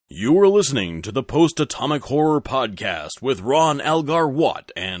You are listening to the Post-Atomic Horror Podcast with Ron Algar Watt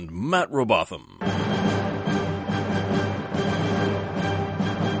and Matt Robotham.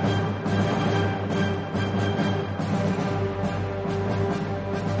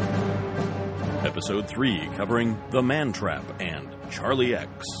 Episode 3, covering The Man Trap and Charlie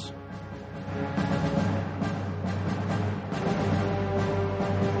X.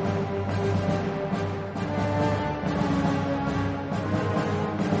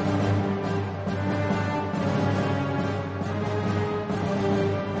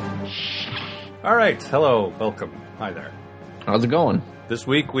 All right, hello, welcome. Hi there. How's it going? This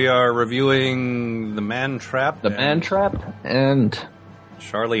week we are reviewing The Man Trap. The Man Trap and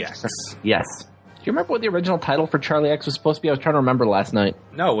Charlie X. Yes. Do you remember what the original title for Charlie X was supposed to be? I was trying to remember last night.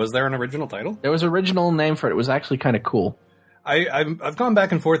 No, was there an original title? There was an original name for it. It was actually kind of cool. I've gone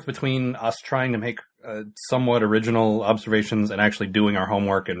back and forth between us trying to make somewhat original observations and actually doing our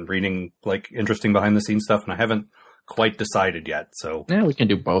homework and reading like interesting behind the scenes stuff, and I haven't quite decided yet. So yeah, we can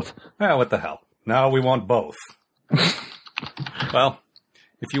do both. What the hell? Now we want both. Well,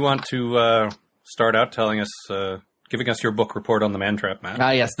 if you want to start out telling us, giving us your book report on The Man Trap,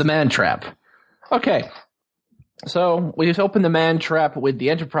 Matt. Yes, The Man Trap. Okay. So we just open The Man Trap with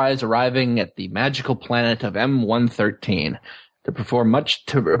the Enterprise arriving at the magical planet of M113 to perform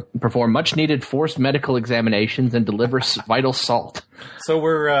much needed forced medical examinations and deliver vital salt. So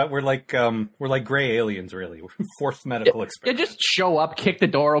we're like gray aliens, really. Forced medical experiments. Yeah, just show up, kick the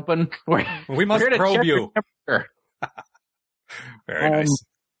door open. We must probe you. Very nice.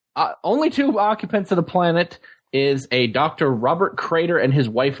 Only two occupants of the planet is a Dr. Robert Crater and his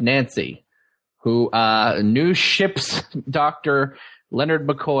wife Nancy, who new ship's Dr. Leonard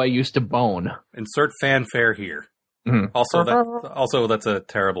McCoy used to bone. Insert fanfare here. Mm-hmm. Also, that's a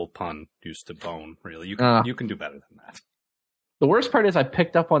terrible pun. Used to bone. Really, you can do better than that. The worst part is I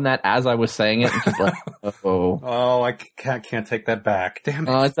picked up on that as I was saying it. Just like, oh, I can't take that back. Damn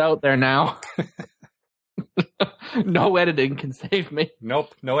it! It's out there now. No editing can save me.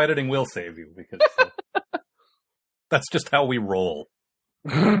 Nope, no editing will save you because that's just how we roll.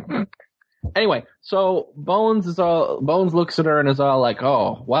 Anyway, so Bones looks at her and is all like,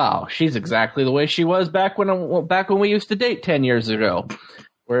 "Oh, wow, she's exactly the way she was back when we used to date 10 years ago."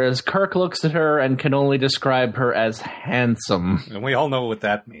 Whereas Kirk looks at her and can only describe her as handsome. And we all know what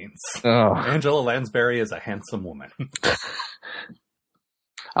that means. Oh. Angela Lansbury is a handsome woman.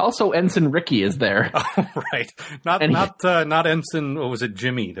 Also, Ensign Ricky is there. Oh, right. Not Ensign, what was it,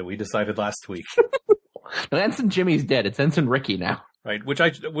 Jimmy, that we decided last week. No, Ensign Jimmy's dead. It's Ensign Ricky now. Right,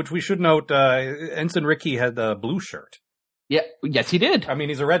 which we should note, Ensign Ricky had a blue shirt. Yeah, yes, he did. I mean,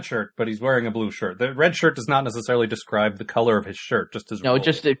 he's a red shirt, but he's wearing a blue shirt. The red shirt does not necessarily describe the color of his shirt, just his role.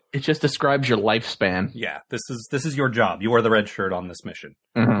 It just describes your lifespan. Yeah, this is your job. You are the red shirt on this mission.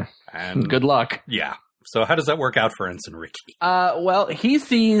 Mm-hmm. And good luck. Yeah. So how does that work out for Ensign Ricky? Well, he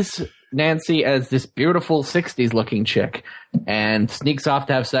sees Nancy as this beautiful 60s-looking chick and sneaks off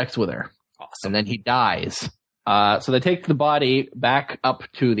to have sex with her. Awesome. And then he dies. So they take the body back up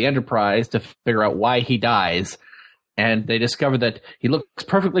to the Enterprise to figure out why he dies. And they discover that he looks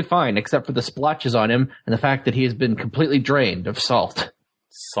perfectly fine, except for the splotches on him and the fact that he has been completely drained of salt.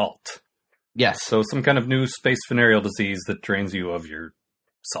 Salt. Yes. So some kind of new space venereal disease that drains you of your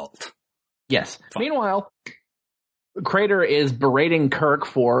salt. Yes. Fine. Meanwhile, Crater is berating Kirk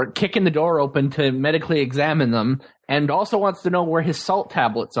for kicking the door open to medically examine them and also wants to know where his salt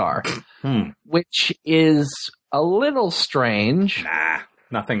tablets are, which is a little strange. Nah,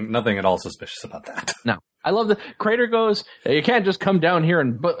 nothing at all suspicious about that. No. I love the Crater goes, "You can't just come down here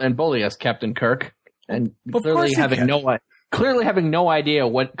and bully us, Captain Kirk." And clearly having no idea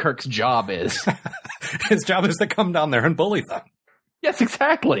what Kirk's job is. His job is to come down there and bully them. Yes,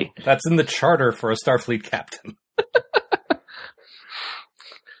 exactly. That's in the charter for a Starfleet captain.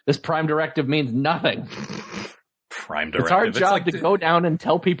 This prime directive means nothing. Prime directive. It's our job to go down and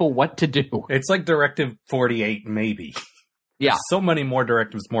tell people what to do. It's like Directive 48, maybe. Yeah. There's so many more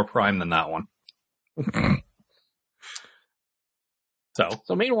directives more prime than that one.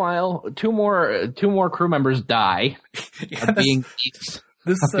 So meanwhile, two more crew members die of being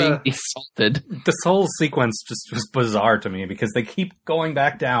assaulted. This whole sequence just was bizarre to me because they keep going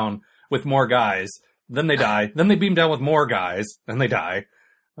back down with more guys, then they die, then they beam down with more guys, then they die.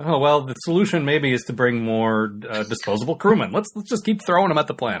 Oh well, the solution maybe is to bring more disposable crewmen. Let's just keep throwing them at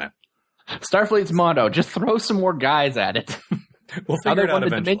the planet. Starfleet's motto: just throw some more guys at it. We'll figure it out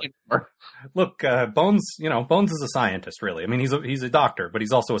eventually. Look, Bones, Bones is a scientist, really. I mean, he's a doctor, but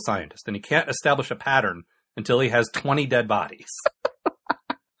he's also a scientist, and he can't establish a pattern until he has 20 dead bodies.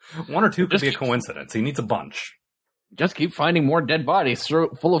 One or two could be a coincidence. He needs a bunch. just keep finding more dead bodies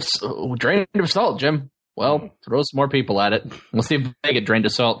full of drained of salt, Jim. Well, throw some more people at it. We'll see if they get drained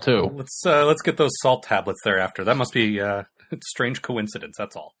of salt too. Let's get those salt tablets thereafter. That must be a strange coincidence.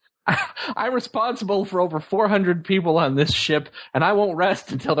 That's all. I'm responsible for over 400 people on this ship, and I won't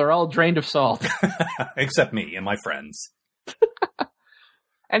rest until they're all drained of salt. Except me and my friends.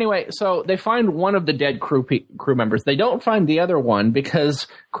 Anyway, so they find one of the dead crew members. They don't find the other one because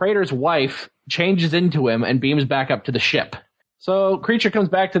Crater's wife changes into him and beams back up to the ship. So Creature comes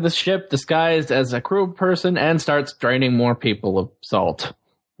back to the ship disguised as a crew person and starts draining more people of salt.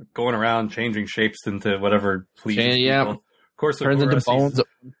 Going around changing shapes into whatever pleases people. Of course, turns into bones.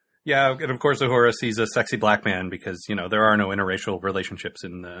 Yeah, and of course Uhura sees a sexy black man because, there are no interracial relationships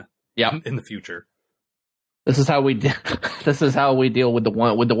in the future. This is how we deal with the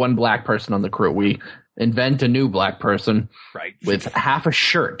one black person on the crew. We invent a new black person, right, with half a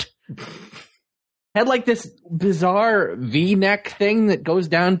shirt. Had like this bizarre V-neck thing that goes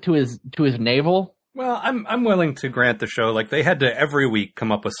down to his navel. Well, I'm willing to grant the show, like, they had to every week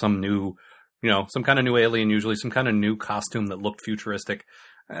come up with some new, some kind of new alien, usually some kind of new costume that looked futuristic.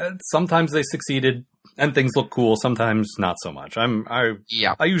 Sometimes they succeeded and things look cool. Sometimes not so much. I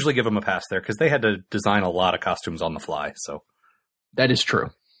usually give them a pass there because they had to design a lot of costumes on the fly. So that is true.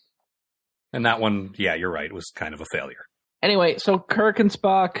 And that one, yeah, you're right, was kind of a failure. Anyway, so Kirk and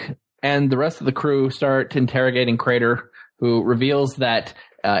Spock and the rest of the crew start interrogating Crater, who reveals that,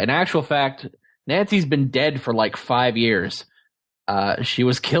 in actual fact, Nancy's been dead for like 5 years. She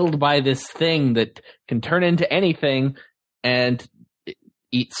was killed by this thing that can turn into anything and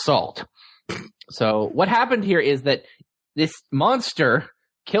eat salt. So what happened here is that this monster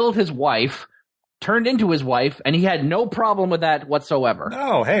killed his wife, turned into his wife, and he had no problem with that whatsoever.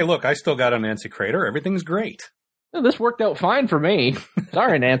 Oh, hey, look, I still got a Nancy Crater. Everything's great. Well, this worked out fine for me.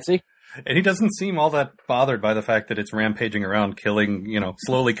 Sorry, Nancy. And he doesn't seem all that bothered by the fact that it's rampaging around,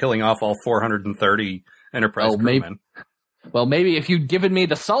 slowly killing off all 430 Enterprise crewmen. Well, maybe if you'd given me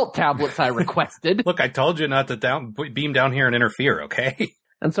the salt tablets I requested. Look, I told you not to beam down here and interfere, okay?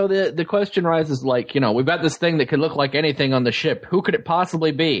 And so the question rises, we've got this thing that could look like anything on the ship. Who could it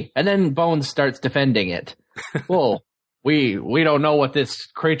possibly be? And then Bones starts defending it. Well, we don't know what this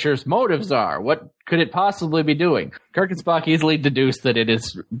creature's motives are. What could it possibly be doing? Kirk and Spock easily deduce that it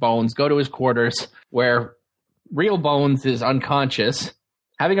is Bones, go to his quarters, where real Bones is unconscious,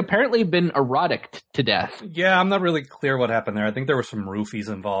 having apparently been erotic to death. Yeah, I'm not really clear what happened there. I think there were some roofies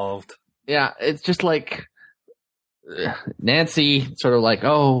involved. Yeah, it's just like Nancy sort of like,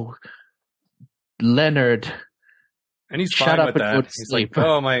 oh, Leonard. And he's shut fine up with and that. go to He's sleep. like,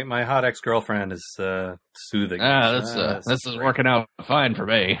 oh, my hot ex-girlfriend is soothing. This is working out fine for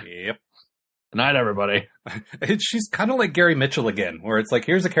me. Yep. Good night, everybody. She's kind of like Gary Mitchell again, where it's like,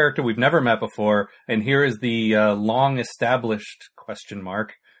 here's a character we've never met before, and here is the long-established question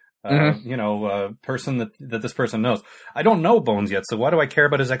mark, person that this person knows. I don't know Bones yet, so why do I care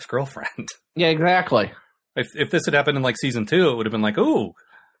about his ex-girlfriend? Yeah, exactly. If this had happened in like season 2, it would have been like, ooh,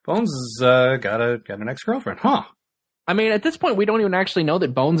 Bones has got an ex-girlfriend, huh? I mean, at this point, we don't even actually know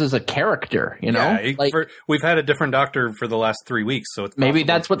that Bones is a character, Yeah, we've had a different Doctor for the last 3 weeks, so it's maybe possible.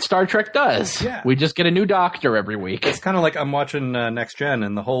 that's what Star Trek does. Yeah. We just get a new Doctor every week. It's kind of like I'm watching Next Gen,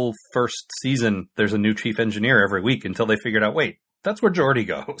 and the whole first season, there's a new chief engineer every week until they figured out, wait, that's where Geordi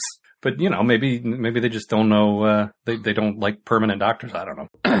goes. But, maybe they just don't know, they don't like permanent doctors, I don't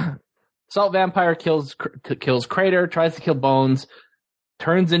know. Salt Vampire kills Crater, tries to kill Bones,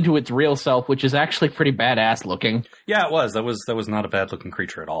 turns into its real self, which is actually pretty badass looking. Yeah, it was. That was not a bad looking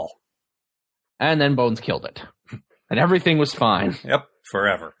creature at all. And then Bones killed it. And everything was fine. Yep,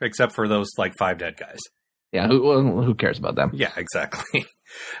 forever. Except for those, 5 dead guys. Yeah, who cares about them? Yeah, exactly.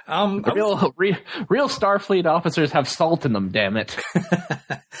 Real Starfleet officers have salt in them, damn it.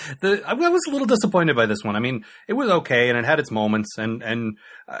 I was a little disappointed by this one. I mean, it was okay, and it had its moments, and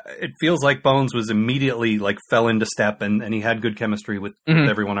it feels like Bones was immediately, fell into step, and he had good chemistry with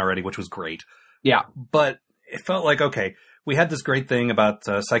everyone already, which was great. Yeah. But it felt like, okay, we had this great thing about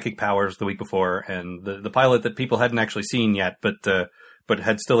psychic powers the week before, and the pilot that people hadn't actually seen yet, but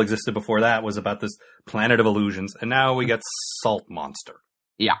had still existed before that was about this planet of illusions, and now we get Salt Monster.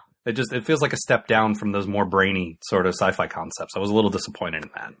 Yeah. It feels like a step down from those more brainy sort of sci-fi concepts. I was a little disappointed in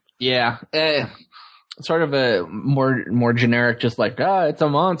that. Yeah. Sort of a more generic, just like, it's a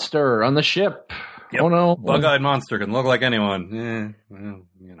monster on the ship. Yep. Oh no. Bug-eyed monster can look like anyone. Well,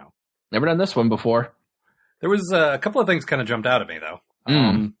 Never done this one before. There was a couple of things kind of jumped out at me, though.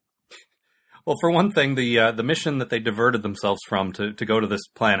 Well, for one thing, the mission that they diverted themselves from to go to this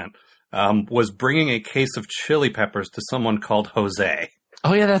planet was bringing a case of chili peppers to someone called Jose.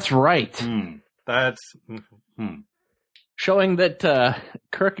 Oh, yeah, that's right. showing that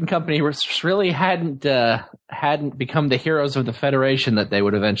Kirk and company really hadn't become the heroes of the Federation that they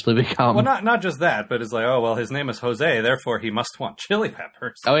would eventually become. Well, not just that, but it's like, oh, well, his name is Jose, therefore he must want chili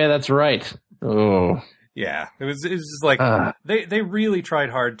peppers. Oh, yeah, that's right. Oh. Yeah, it was just like, they really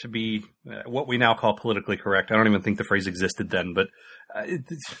tried hard to be what we now call politically correct. I don't even think the phrase existed then, but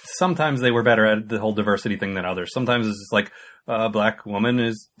sometimes they were better at the whole diversity thing than others. Sometimes it's just like, a black woman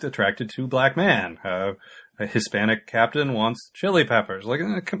is attracted to black man. A Hispanic captain wants chili peppers. Like,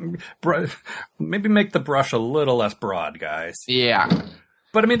 maybe make the brush a little less broad, guys. Yeah.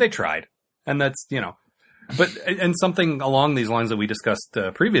 But I mean, they tried. And that's, but, and something along these lines that we discussed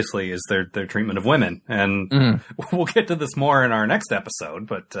previously is their treatment of women. And we'll get to this more in our next episode,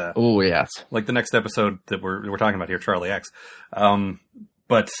 but, oh, yes. Like the next episode that we're talking about here, Charlie X.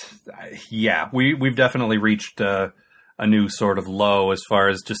 But yeah, we've definitely reached, a new sort of low as far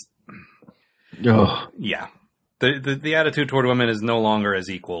as just, yeah. The attitude toward women is no longer as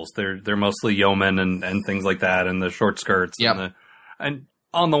equals. They're mostly yeomen and things like that, and the short skirts. Yep. And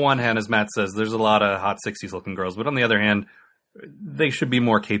on the one hand, as Matt says, there's a lot of hot 60s looking girls, but on the other hand, they should be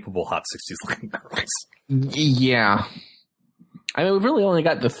more capable hot 60s looking girls. Yeah. I mean, we've really only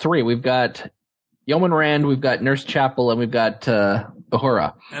got the three. We've got Yeoman Rand, we've got Nurse Chapel, and we've got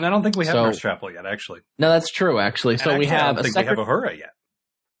Uhura. And I don't think we have Nurse Chapel yet, actually. No, that's true, actually. So we have I don't think we have Uhura yet.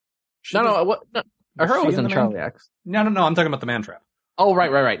 No. Uhura was in Charlie X. No, I'm talking about the Man Trap. Oh,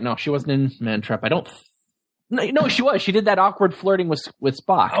 right. No, she wasn't in Man Trap. I don't... No, she was. She did that awkward flirting with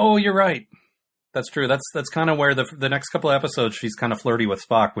Spock. Oh, you're right. That's true. That's kind of where the next couple of episodes she's kind of flirty with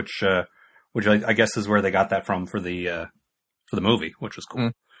Spock, which I guess is where they got that from for the movie, which was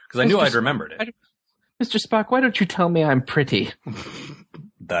cool because I knew I'd remembered it. Mr. Spock, why don't you tell me I'm pretty?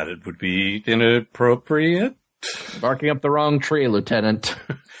 That it would be inappropriate. Barking up the wrong tree, Lieutenant.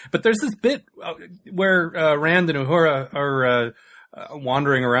 But there's this bit where Rand and Uhura are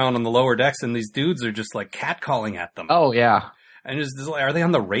wandering around on the lower decks, and these dudes are just like catcalling at them. Oh, yeah. And are they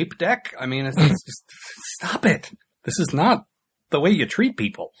on the rape deck? I mean, it's just stop it. This is not the way you treat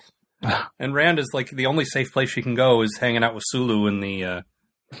people. And Rand is like the only safe place she can go is hanging out with Sulu in the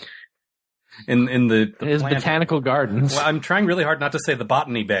his botanical gardens. Well, I'm trying really hard not to say the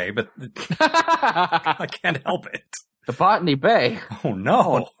Botany Bay, but I can't help it. The Botany Bay. Oh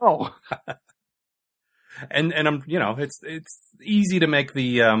no. Oh. And I'm it's easy to make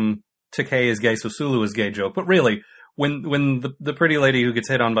the Takei is gay, so Sulu is gay joke, but really when the pretty lady who gets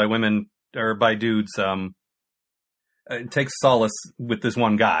hit on by women or by dudes takes solace with this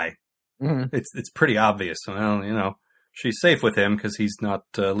one guy, it's pretty obvious. Well, she's safe with him because he's not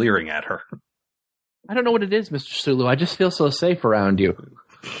leering at her. I don't know what it is, Mr. Sulu. I just feel so safe around you.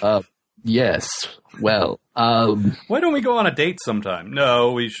 Yes. Well, why don't we go on a date sometime?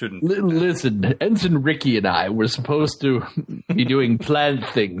 No, we shouldn't. Listen, Ensign Ricky and I were supposed to be doing planned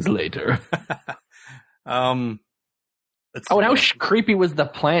things later. And how creepy was the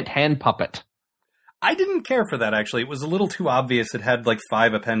plant hand puppet? I didn't care for that, actually. It was a little too obvious. It had,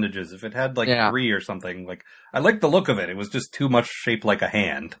 5 appendages. If it had, 3 or something, I liked the look of it. It was just too much shaped like a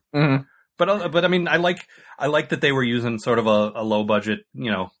hand. Mm-hmm. But I mean, I like that they were using sort of a low budget,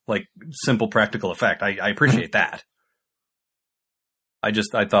 simple practical effect. I appreciate that. I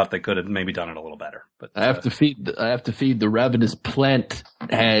thought they could have maybe done it a little better. But I have to feed the ravenous plant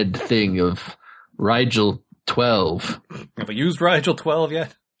head thing of Rigel 12. Have I used Rigel 12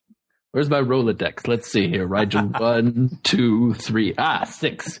 yet? Where's my Rolodex? Let's see here. Rigel 1, 2, 3.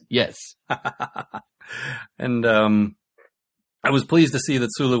 6. Yes. And I was pleased to see that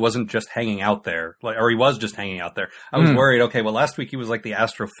Sulu wasn't just hanging out there, or he was just hanging out there. I was worried. Okay, well, last week he was like the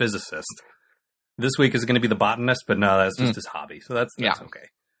astrophysicist. This week is going to be the botanist, but no, that's just his hobby. So that's okay.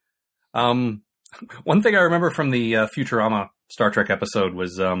 One thing I remember from the Futurama Star Trek episode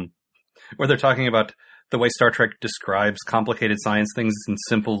was where they're talking about the way Star Trek describes complicated science things in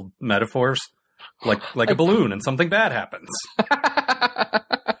simple metaphors, like a balloon and something bad happens.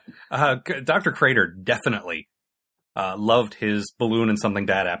 Dr. Crater definitely loved his balloon and something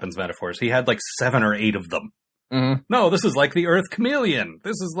bad happens metaphors. He had 7 or 8 of them. Mm-hmm. No, this is like the Earth chameleon.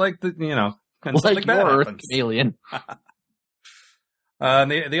 This is like the, and something bad Earth happens. Chameleon.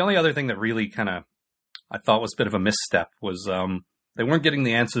 The only other thing that really kind of I thought was a bit of a misstep was they weren't getting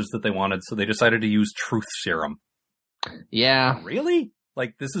the answers that they wanted, so they decided to use truth serum. Yeah. Really?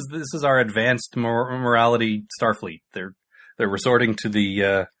 This is our advanced morality Starfleet. They're resorting to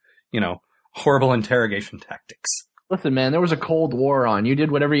the horrible interrogation tactics. Listen, man, there was a Cold War on. You did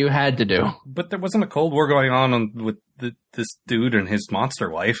whatever you had to do. But there wasn't a Cold War going on with this dude and his monster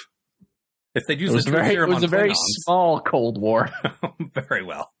wife. If they'd used the truth serum on Klingons, it was a very small Cold War. Very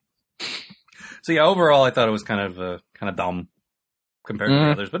well. So yeah, overall, I thought it was kind of kind of dumb compared to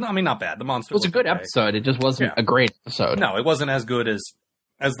the others. But, I mean, not bad. The monster It was a good episode. It just wasn't a great episode. No, it wasn't as good as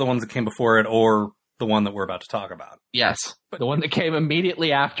the ones that came before it or the one that we're about to talk about. Yes, the one that came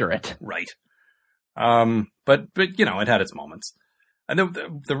immediately after it. Right. But you know, it had its moments. And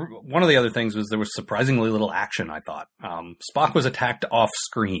one of the other things was there was surprisingly little action, I thought. Spock was attacked off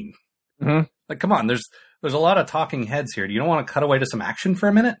screen. Mm-hmm. Like, come on, there's a lot of talking heads here. Do you don't want to cut away to some action for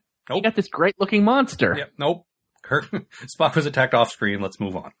a minute? Nope. You got this great looking monster. Yep. Nope. Spock was attacked off screen. Let's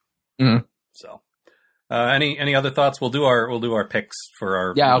move on. Mm-hmm. So, any other thoughts? We'll do our picks for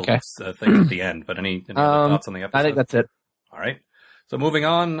our thing at the end. But any other thoughts on the episode? I think that's it. All right. So moving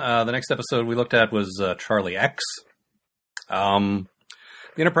on, the next episode we looked at was Charlie X. The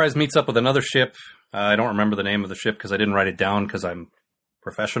Enterprise meets up with another ship. I don't remember the name of the ship because I didn't write it down because I'm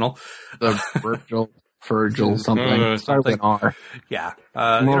professional. The Virgil something. Starts with an R. Yeah.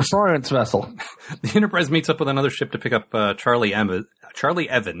 Science vessel. The Enterprise meets up with another ship to pick up Charlie Evans,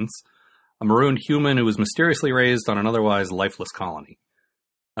 a marooned human who was mysteriously raised on an otherwise lifeless colony.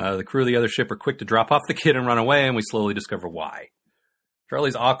 The crew of the other ship are quick to drop off the kid and run away, and we slowly discover why.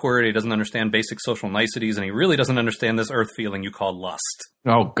 Charlie's awkward, he doesn't understand basic social niceties, and he really doesn't understand this Earth feeling you call lust.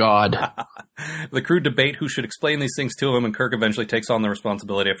 Oh, God. The crew debate who should explain these things to him, and Kirk eventually takes on the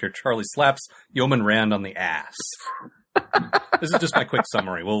responsibility after Charlie slaps Yeoman Rand on the ass. This is just my quick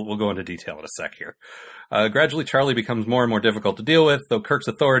summary. We'll go into detail in a sec here. Gradually, Charlie becomes more and more difficult to deal with, though Kirk's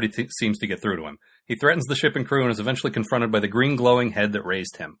authority seems to get through to him. He threatens the ship and crew and is eventually confronted by the green glowing head that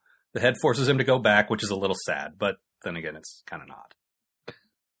raised him. The head forces him to go back, which is a little sad, but then again, it's kind of not.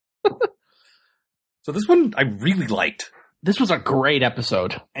 So this one I really liked. This was a great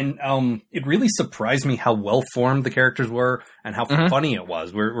episode. And it really surprised me how well-formed the characters were and how funny it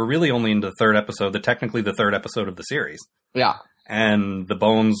was. We're really only into the third episode, technically the third episode of the series. Yeah. And the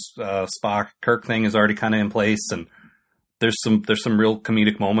Bones, Spock, Kirk thing is already kind of in place, and there's some real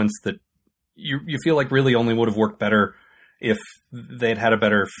comedic moments that you feel like really only would have worked better if they'd had a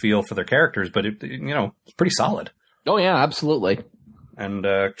better feel for their characters, but it's pretty solid. Oh yeah, absolutely. And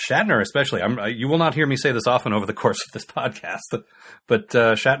Shatner, especially. You will not hear me say this often over the course of this podcast, but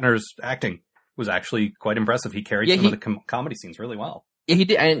Shatner's acting was actually quite impressive. He carried some of the comedy scenes really well. Yeah, he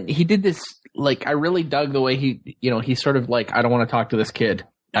did, and he did this. Like, I really dug the way he's sort of like, I don't want to talk to this kid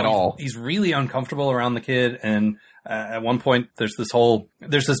at all. He's really uncomfortable around the kid, and at one point, there's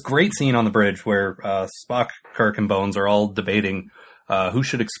this great scene on the bridge where Spock, Kirk, and Bones are all debating who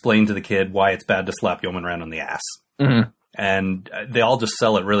should explain to the kid why it's bad to slap Yeoman Rand on the ass. Mm-hmm. And they all just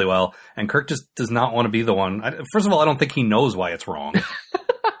sell it really well. And Kirk just does not want to be the one. First of all, I don't think he knows why it's wrong.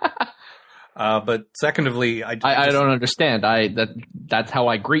 But secondly, I don't understand. That's how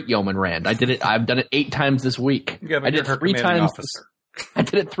I greet Yeoman Rand. I did it. I've done it 8 times this week. Yeah, I did it 3 times. I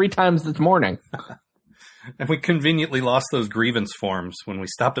did it 3 times this morning. And we conveniently lost those grievance forms when we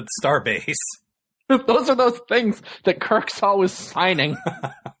stopped at the starbase. Those are those things that Kirk's always signing.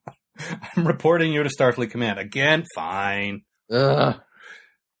 I'm reporting you to Starfleet Command. Again, fine. Ugh.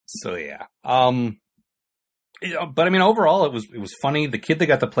 So, yeah. But I mean, overall, it was funny. The kid that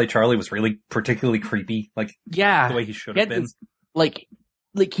got to play Charlie was really particularly creepy. Like, yeah, the way he should have been. Like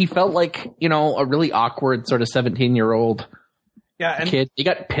he felt like, a really awkward sort of 17-year-old kid. He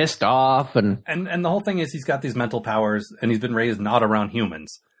got pissed off. And the whole thing is he's got these mental powers, and he's been raised not around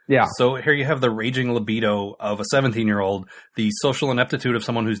humans. Yeah. So here you have the raging libido of a 17-year-old, the social ineptitude of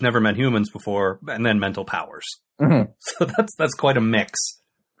someone who's never met humans before, and then mental powers. Mm-hmm. So that's quite a mix.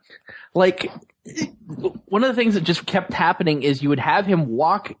 Like, one of the things that just kept happening is you would have him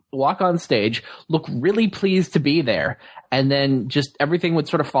walk on stage, look really pleased to be there, and then just everything would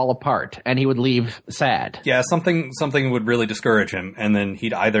sort of fall apart, and he would leave sad. Yeah, something would really discourage him, and then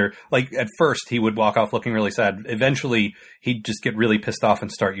he'd either, like, at first he would walk off looking really sad. Eventually, he'd just get really pissed off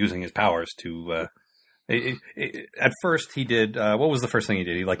and start using his powers to... at first, he did. What was the first thing he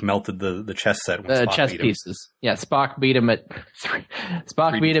did? He melted the chess set. When Spock chess beat pieces. Yeah, Spock beat him at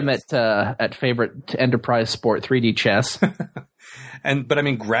at favorite Enterprise sport 3D chess. But I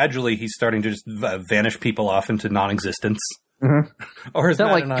mean, gradually he's starting to just vanish people off into non-existence. Mm-hmm. Or is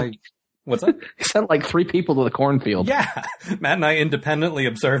Matt and I? What's that? He sent 3 people to the cornfield. Yeah, Matt and I independently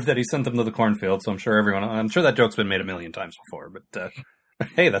observed that he sent them to the cornfield. So I'm sure that joke's been made a million times before. But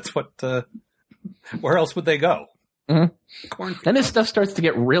hey, that's what. Where else would they go? Mm-hmm. Then his stuff starts to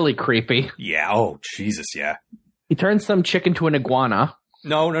get really creepy. Yeah. Oh, Jesus, yeah. He turns some chick into an iguana.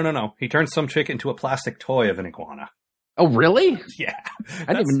 No. He turns some chick into a plastic toy of an iguana. Oh, really? Yeah.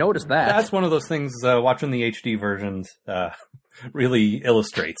 I didn't even notice that. That's one of those things watching the HD versions really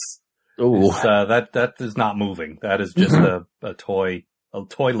illustrates. Ooh. That is not moving. That is just a toy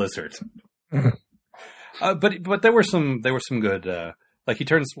lizard. But there were some good. Like he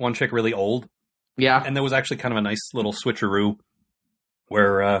turns one chick really old. Yeah. And there was actually kind of a nice little switcheroo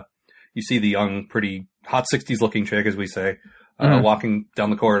where you see the young, pretty hot 60s looking chick, as we say, walking down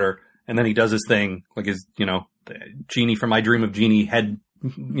the corridor. And then he does his thing, like his, Genie from My Dream of Genie head,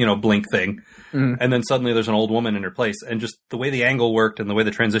 blink thing. And then suddenly there's an old woman in her place. And just the way the angle worked and the way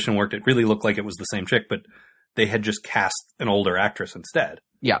the transition worked, it really looked like it was the same chick, but they had just cast an older actress instead.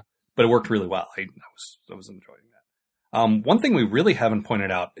 Yeah. But it worked really well. I was enjoying that. One thing we really haven't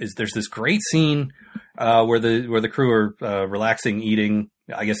pointed out is there's this great scene where the crew are relaxing, eating,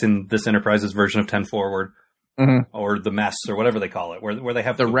 I guess in this Enterprise's version of 10 Forward, or the mess, or whatever they call it, where they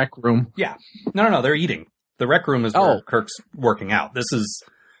have the rec room. Yeah. No, they're eating. The rec room is where Kirk's working out. This is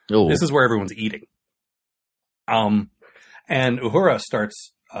where everyone's eating. And Uhura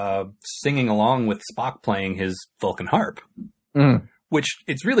starts singing along with Spock playing his Vulcan harp. Which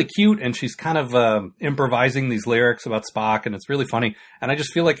it's really cute, and she's kind of improvising these lyrics about Spock, and it's really funny. And I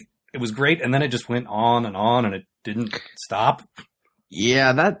just feel like it was great, and then it just went on, and it didn't stop.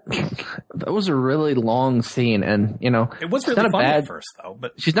 Yeah, that was a really long scene, and it was really funny at first, though.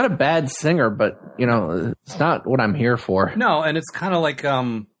 But she's not a bad singer, but it's not what I'm here for. No, and it's kind of like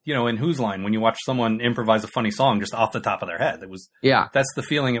in Whose Line, when you watch someone improvise a funny song just off the top of their head. That's the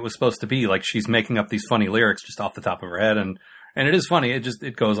feeling it was supposed to be. Like she's making up these funny lyrics just off the top of her head, and it is funny.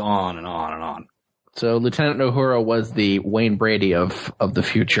 It goes on and on and on. So Lieutenant Uhura was the Wayne Brady of the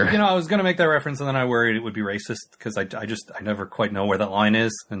future. I was going to make that reference, and then I worried it would be racist because I never quite know where that line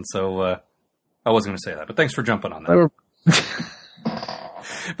is, and so I wasn't going to say that. But thanks for jumping on that.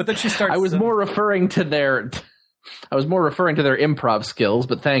 But then she starts. I was more referring to their improv skills,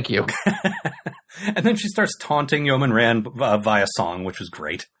 but thank you. And then she starts taunting Yeoman Rand via song, which was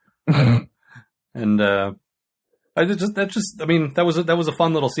great. And that was a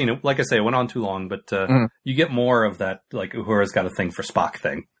fun little scene. Like I say, it went on too long, but you get more of that, like Uhura's got a thing for Spock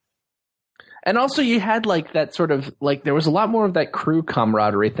thing. And also you had like that sort of like there was a lot more of that crew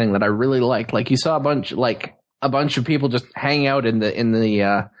camaraderie thing that I really liked. Like you saw a bunch of people just hang out in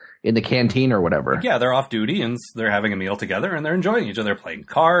the canteen or whatever. Yeah, they're off duty and they're having a meal together and they're enjoying each other. They're playing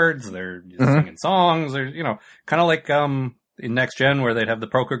cards, they're singing songs, they're kind of like in Next Gen where they'd have the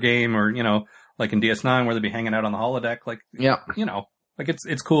poker game, or like in DS9 where they'd be hanging out on the holodeck. Like, like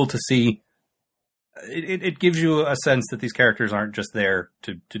it's cool to see. It gives you a sense that these characters aren't just there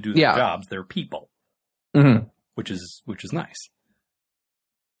to do their jobs; they're people, which is nice.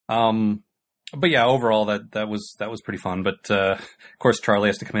 But yeah, overall that was pretty fun. But of course, Charlie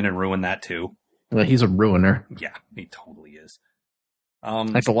has to come in and ruin that too. Well, he's a ruiner. Yeah, he totally is.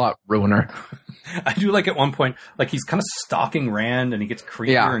 That's a lot, ruiner. I do like at one point, like he's kind of stalking Rand, and he gets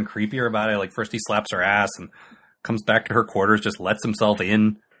creepier and creepier about it. Like first he slaps her ass, and comes back to her quarters, just lets himself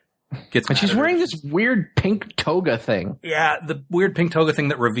in. And she's wearing this weird pink toga thing. Yeah, the weird pink toga thing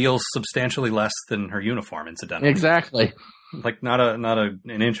that reveals substantially less than her uniform, incidentally. Exactly. Like not an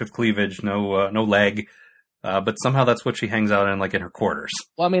inch of cleavage, no leg, but somehow that's what she hangs out in, like in her quarters.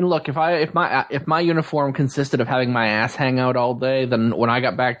 Well, I mean, look, if my uniform consisted of having my ass hang out all day, then when I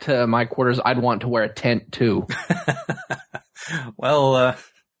got back to my quarters, I'd want to wear a tent too. Well,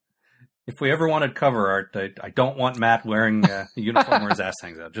 if we ever wanted cover art, I don't want Matt wearing a uniform where his ass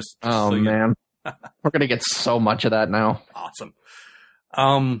hangs out. Just oh, so man. We're going to get so much of that now. Awesome.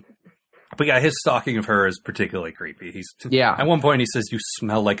 But yeah, his stalking of her is particularly creepy. At one point he says, "You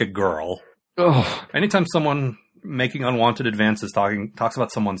smell like a girl." Ugh. Anytime someone making unwanted advances talks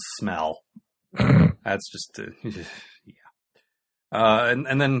about someone's smell, that's just,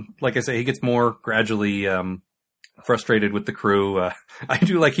 and then, like I say, he gets more gradually frustrated with the crew. I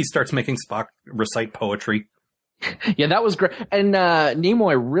do like he starts making Spock recite poetry. Yeah, that was great. And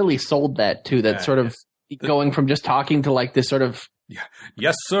Nimoy really sold that too. That sort of going from just talking to like this sort of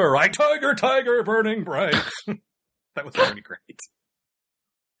yes, sir, I tiger burning bright. That was pretty great.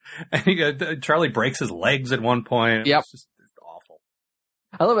 And Charlie breaks his legs at one point. Yep. It's awful.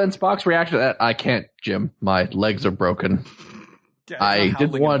 I love Spock's reaction to that. I can't, Jim. My legs are broken. Yeah, I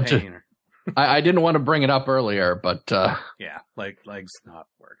didn't want to. I didn't want to bring it up earlier, but yeah, like legs not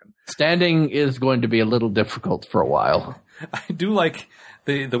working. Standing is going to be a little difficult for a while. I do like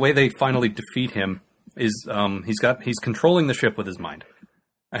the way they finally defeat him is he's controlling the ship with his mind,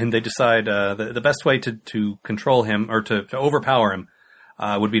 and they decide the best way to control him or to overpower him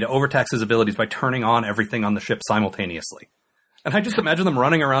would be to overtax his abilities by turning on everything on the ship simultaneously. And I just imagine them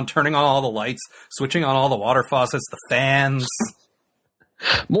running around, turning on all the lights, switching on all the water faucets, the fans.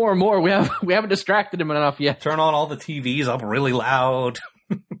 More. We haven't distracted him enough yet. Turn on all the TVs up really loud.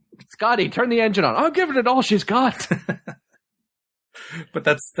 Scotty, turn the engine on. I'm giving it all she's got. But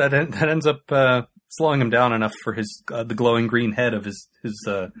that ends up slowing him down enough for his the glowing green head of his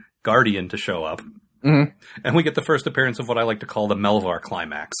guardian to show up. Mm-hmm. And we get the first appearance of what I like to call the Melvar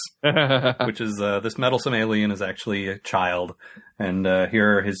climax, which is this meddlesome alien is actually a child, and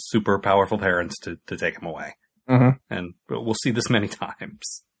here are his super powerful parents to take him away. Mm-hmm. And we'll see this many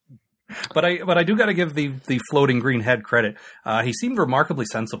times. But I do got to give the floating green head credit. He seemed remarkably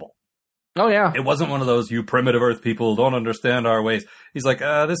sensible. Oh, yeah. It wasn't one of those, you primitive Earth people don't understand our ways. He's like,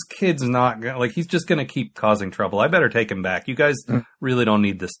 this kid's not gonna, like, he's just going to keep causing trouble. I better take him back. You guys really don't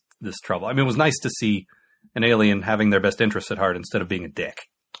need this trouble. I mean, it was nice to see an alien having their best interests at heart instead of being a dick.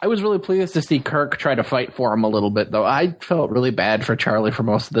 I was really pleased to see Kirk try to fight for him a little bit, though. I felt really bad for Charlie for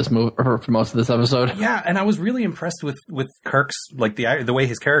most of this for most of this episode. Yeah, and I was really impressed with Kirk's, like, the way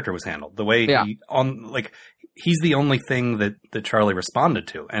his character was handled. The way he's the only thing that Charlie responded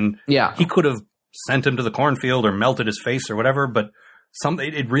to. And he could have sent him to the cornfield or melted his face or whatever, but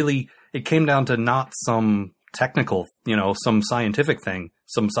it came down to not some technical, some scientific thing,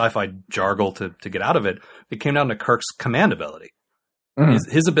 some sci-fi jargle to get out of it. It came down to Kirk's command ability.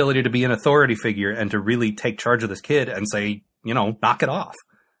 Mm-hmm. His ability to be an authority figure and to really take charge of this kid and say, knock it off.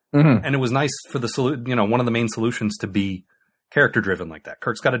 Mm-hmm. And it was nice for one of the main solutions to be character driven like that.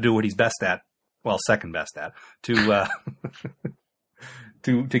 Kirk's got to do what he's best at. Well, second best at to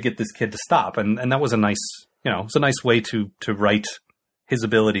get this kid to stop. And that was a nice, it's a nice way to write his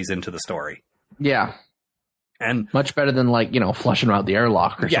abilities into the story. Yeah. And much better than flushing out the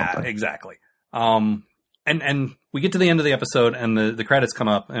airlock or something. Yeah, exactly. And we get to the end of the episode and the credits come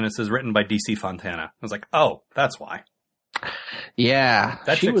up and it says written by DC Fontana. I was like, oh, that's why. Yeah.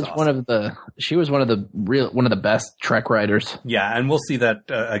 She was awesome. one of the best Trek writers. Yeah. And we'll see that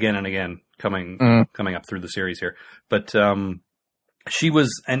again and again coming up through the series here. But, she was,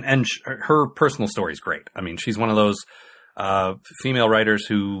 and her personal story is great. I mean, she's one of those, female writers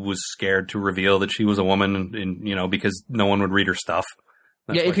who was scared to reveal that she was a woman because no one would read her stuff.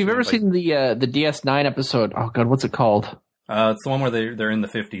 That's if you've ever seen the DS9 episode, oh god, what's it called? It's the one where they're in the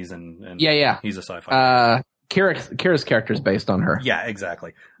 50s and he's a sci-fi. Kira's character is based on her. Yeah,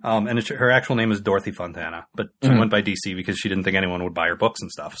 exactly. And her actual name is Dorothy Fontana, but she went by DC because she didn't think anyone would buy her books and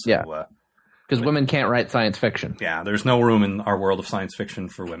stuff. So, yeah, because women can't write science fiction. Yeah, there's no room in our world of science fiction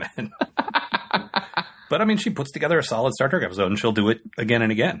for women. But I mean, she puts together a solid Star Trek episode, and she'll do it again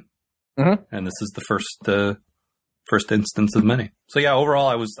and again. Mm-hmm. And this is the first instance of many. So yeah, overall,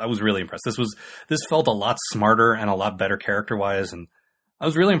 I was really impressed. This felt a lot smarter and a lot better character wise, and I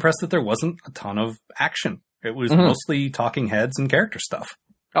was really impressed that there wasn't a ton of action. It was mostly talking heads and character stuff.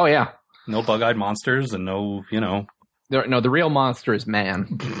 Oh yeah, no bug-eyed monsters and no, the real monster is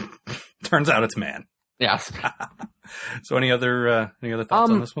man. Turns out it's man. Yes. So any other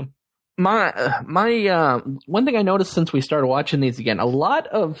thoughts on this one? My one thing I noticed since we started watching these again, a lot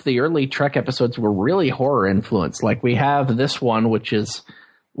of the early Trek episodes were really horror influenced. Like we have this one, which is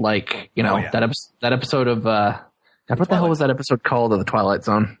like, that episode of, what the hell was that episode called of The Twilight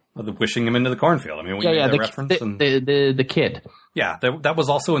Zone? The wishing him into the cornfield. I mean, we made that reference. The kid. Yeah, that was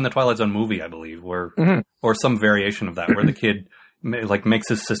also in the Twilight Zone movie, I believe, or some variation of that, where the kid makes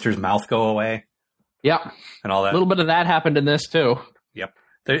his sister's mouth go away. Yeah. And all that. A little bit of that happened in this too. Yep.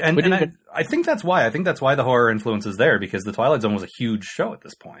 I think that's why. I think that's why the horror influence is there, because the Twilight Zone was a huge show at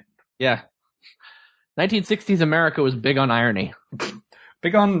this point. Yeah. 1960s America was big on irony.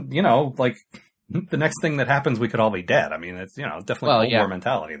 Big on, the next thing that happens, we could all be dead. I mean, it's, definitely Cold War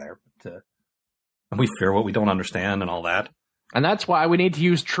mentality there. But, we fear what we don't understand and all that. And that's why we need to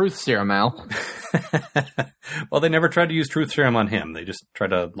use truth serum, Al. Well, they never tried to use truth serum on him. They just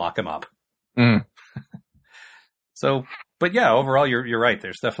tried to lock him up. Mm. So, but yeah, overall, you're right.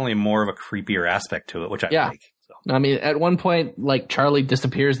 There's definitely more of a creepier aspect to it, which I like. So. I mean, at one point, Charlie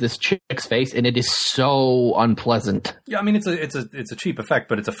disappears this chick's face, and it is so unpleasant. Yeah, I mean, it's a cheap effect,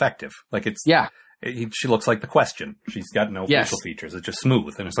 but it's effective. Like she looks like the Question. She's got no facial features. It's just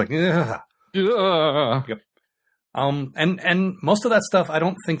smooth, and it's like, ugh. Yep. And most of that stuff, I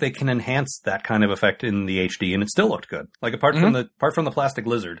don't think they can enhance that kind of effect in the HD, and it still looked good. Like apart from the plastic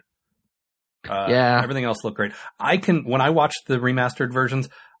lizard. Everything else looked great. When I watched the remastered versions,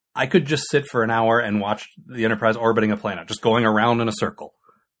 I could just sit for an hour and watch the Enterprise orbiting a planet, just going around in a circle.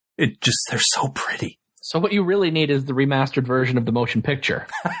 They're so pretty. So what you really need is the remastered version of the motion picture.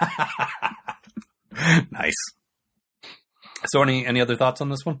 Nice. So any other thoughts on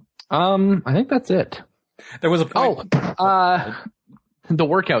this one? I think that's it. There was a point. The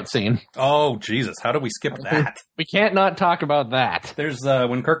workout scene. Oh, Jesus. How do we skip that? We can't not talk about that. There's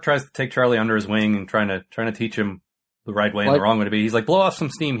when Kirk tries to take Charlie under his wing and trying to teach him the right way and the wrong way to be. He's like, blow off some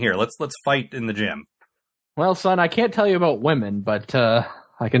steam here. Let's fight in the gym. Well, son, I can't tell you about women, but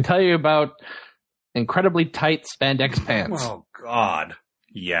I can tell you about incredibly tight spandex pants. Oh God,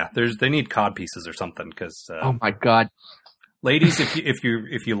 yeah. They need cod pieces or something because. Oh my God. Ladies, if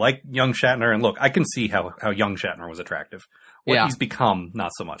you like young Shatner, and look, I can see how young Shatner was attractive. What he's become,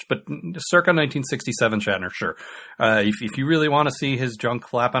 not so much. But circa 1967 Shatner, sure. If you really want to see his junk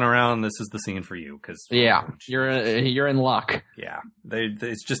flapping around, this is the scene for you. Cause, you're in luck. Yeah,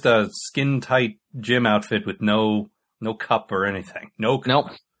 it's just a skin tight gym outfit with no cup or anything. Nope.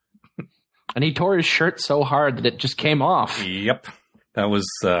 And he tore his shirt so hard that it just came off. Yep, that was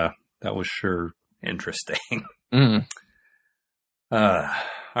sure interesting. Mm. All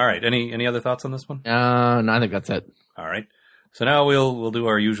right. Any other thoughts on this one? No, I think that's it. All right. So now we'll do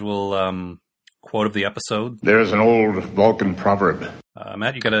our usual quote of the episode. There's an old Vulcan proverb.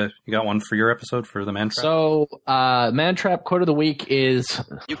 Matt, you got one for your episode for the Man Trap? So, Man Trap quote of the week is...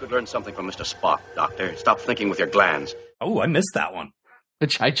 You could learn something from Mr. Spock, Doctor. Stop thinking with your glands. Oh, I missed that one.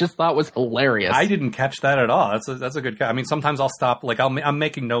 Which I just thought was hilarious. I didn't catch that at all. That's a good. I mean, sometimes I'll stop. Like I'm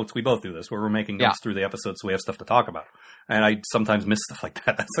making notes. We both do this, where we're making notes through the episode, so we have stuff to talk about. And I sometimes miss stuff like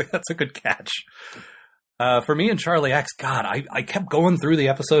that. That's a good catch. For me and Charlie X, God, I kept going through the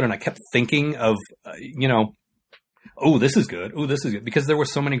episode and I kept thinking of, oh, this is good. Oh, this is good. Because there were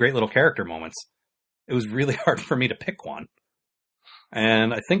so many great little character moments. It was really hard for me to pick one.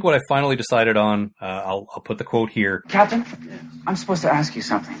 And I think what I finally decided on, I'll put the quote here. Captain, I'm supposed to ask you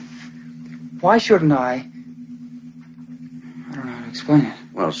something. Why shouldn't I don't know how to explain it.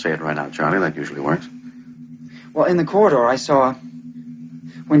 Well, say it right out, Charlie. That usually works. Well, in the corridor, I saw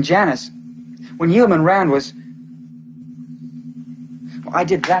when Yeoman Rand was... Well, I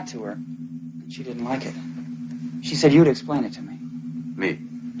did that to her. She didn't like it. She said you'd explain it to me. Me?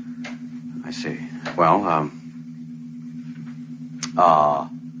 I see. Well,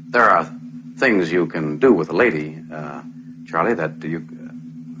 there are things you can do with a lady, Charlie, that you...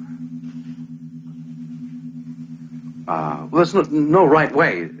 well, there's no right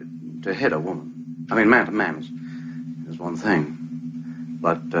way to hit a woman. I mean, man to man is one thing.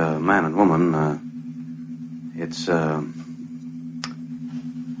 But man and woman, it's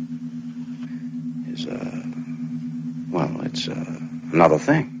another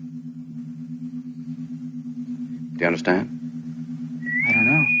thing. Do you understand? I don't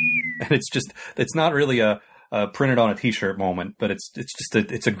know. And it's not really a printed on a t-shirt moment, but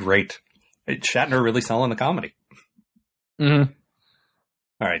it's a great... Shatner really selling the comedy. Mm-hmm.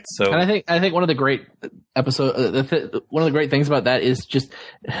 All right, so... And I think one of the great one of the great things about that is just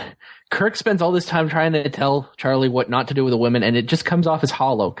Kirk spends all this time trying to tell Charlie what not to do with a woman, and it just comes off as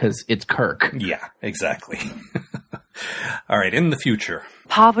hollow because it's Kirk. Yeah, exactly. All right, in the future.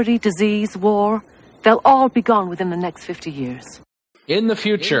 Poverty, disease, war, they'll all be gone within the next 50 years. In the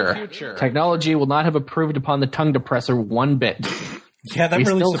future, technology will not have improved upon the tongue depressor one bit. Yeah, that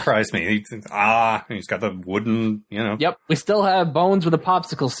really surprised me. He's got the wooden, Yep, we still have Bones with a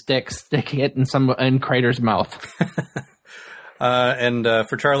popsicle stick sticking it in Crater's mouth. And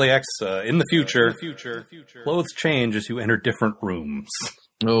for Charlie X, in the future, clothes change as you enter different rooms.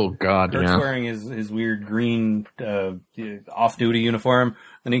 Oh, God, Kirk's wearing his weird green off-duty uniform,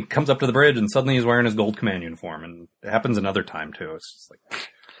 and he comes up to the bridge, and suddenly he's wearing his Gold Command uniform, and it happens another time, too. It's just like...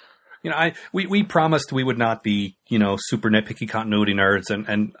 we promised we would not be, super nitpicky continuity nerds,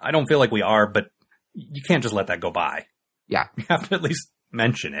 and I don't feel like we are, but you can't just let that go by. Yeah. You have to at least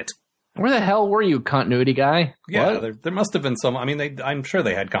mention it. Where the hell were you, continuity guy? Yeah, there must have been some, I'm sure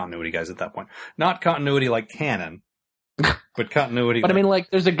they had continuity guys at that point. Not continuity like canon, but continuity. But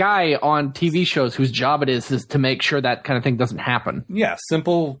there's a guy on TV shows whose job it is to make sure that kind of thing doesn't happen. Yeah,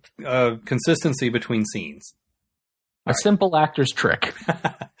 simple consistency between scenes. A simple actor's trick.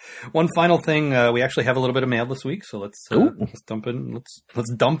 One final thing, we actually have a little bit of mail this week, so let's dump in.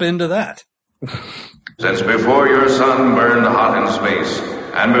 Let's dump into that. Since before your sun burned hot in space,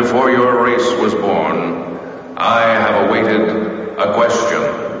 and before your race was born, I have awaited a question.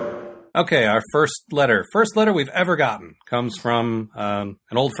 Okay, our first letter we've ever gotten comes from an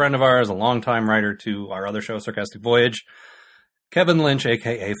old friend of ours, a longtime writer to our other show, Sarcastic Voyage, Kevin Lynch,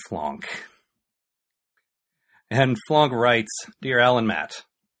 a.k.a. Flonk. And Flonk writes, Dear Alan Matt,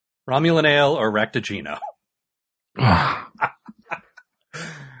 Romulan ale or Rectigino?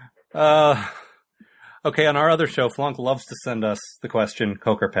 Okay, on our other show, Flonk loves to send us the question,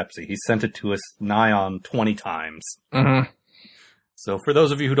 Coke or Pepsi. He sent it to us nigh on 20 times. Mm-hmm. So for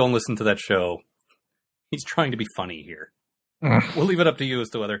those of you who don't listen to that show, he's trying to be funny here. We'll leave it up to you as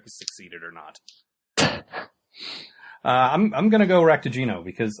to whether he succeeded or not. I'm going to go Rectigino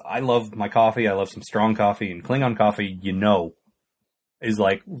because I love my coffee. I love some strong coffee, and Klingon coffee, is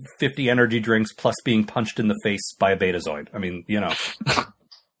like 50 energy drinks plus being punched in the face by a Betazoid.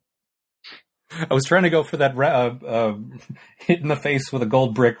 I was trying to go for that hit in the face with a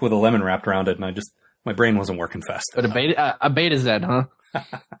gold brick with a lemon wrapped around it, and my brain wasn't working fast. But a beta Z, huh?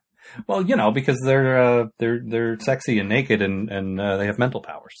 Well, because they're sexy and naked and they have mental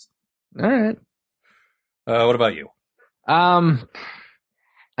powers. All right. What about you? I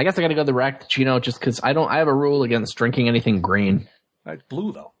guess I got to go the Rakduchino just because I have a rule against drinking anything green.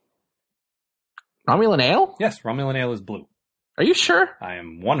 Blue though. Romulan ale? Yes, Romulan ale is blue. Are you sure? I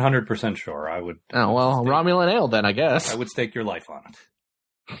am 100% sure. I would. Oh well, Romulan ale then, I guess. I would stake your life on it.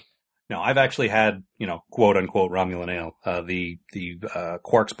 No, I've actually had, quote unquote Romulan ale. The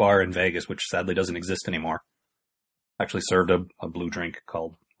Quarks bar in Vegas, which sadly doesn't exist anymore, actually served a blue drink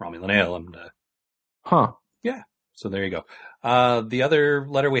called Romulan ale, and yeah. So there you go. The other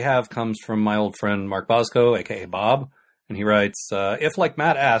letter we have comes from my old friend Mark Bosco, aka Bob, and he writes, "If, like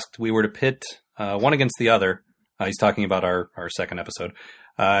Matt asked, we were to pit one against the other." He's talking about our second episode.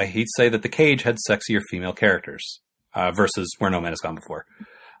 He'd say that The Cage had sexier female characters versus Where No Man Has Gone Before.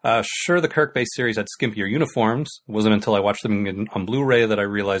 Sure, the Kirk-based series had skimpier uniforms. It wasn't until I watched them on Blu-ray that I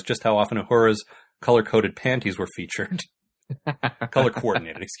realized just how often Uhura's color-coded panties were featured.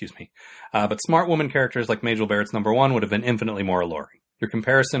 Color-coordinated, excuse me. But smart woman characters like Majel Barrett's number 1 would have been infinitely more alluring. Your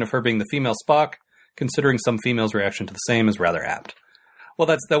comparison of her being the female Spock, considering some females' reaction to the same, is rather apt. Well,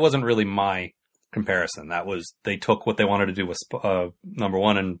 that wasn't really my comparison. That was, they took what they wanted to do with number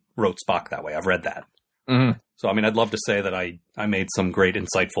 1 and wrote Spock that way. I've read that. Mm-hmm. So, I mean, I'd love to say that I made some great,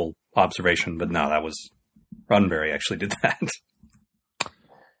 insightful observation, but no, that was Roddenberry actually did that.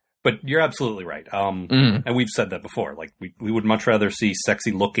 But you're absolutely right. And we've said that before. Like, we would much rather see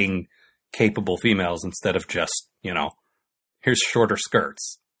sexy-looking, capable females instead of just, here's shorter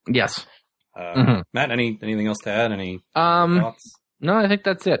skirts. Yes. Matt, anything else to add? Any thoughts? No, I think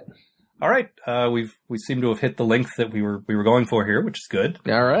that's it. All right. We seem to have hit the length that we were going for here, which is good.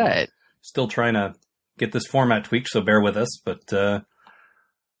 All right. Still trying to get this format tweaked, so bear with us. But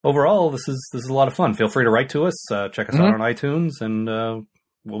overall, this is a lot of fun. Feel free to write to us. Check us out on iTunes, and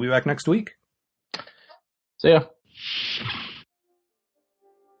we'll be back next week. See ya.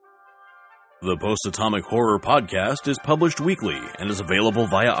 The Post-Atomic Horror Podcast is published weekly and is available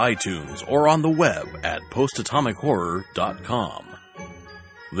via iTunes or on the web at postatomichorror.com.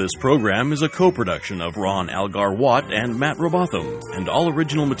 This program is a co-production of Ron Algar Watt and Matt Robotham, and all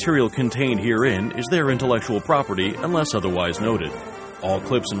original material contained herein is their intellectual property unless otherwise noted. All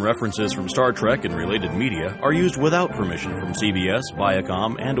clips and references from Star Trek and related media are used without permission from CBS,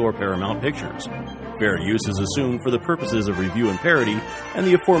 Viacom, and/or Paramount Pictures. Fair use is assumed for the purposes of review and parody, and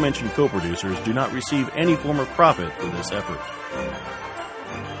the aforementioned co-producers do not receive any form of profit for this effort.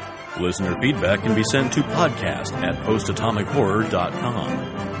 Listener feedback can be sent to podcast@postatomichorror.com.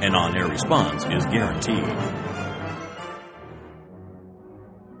 An on-air response is guaranteed.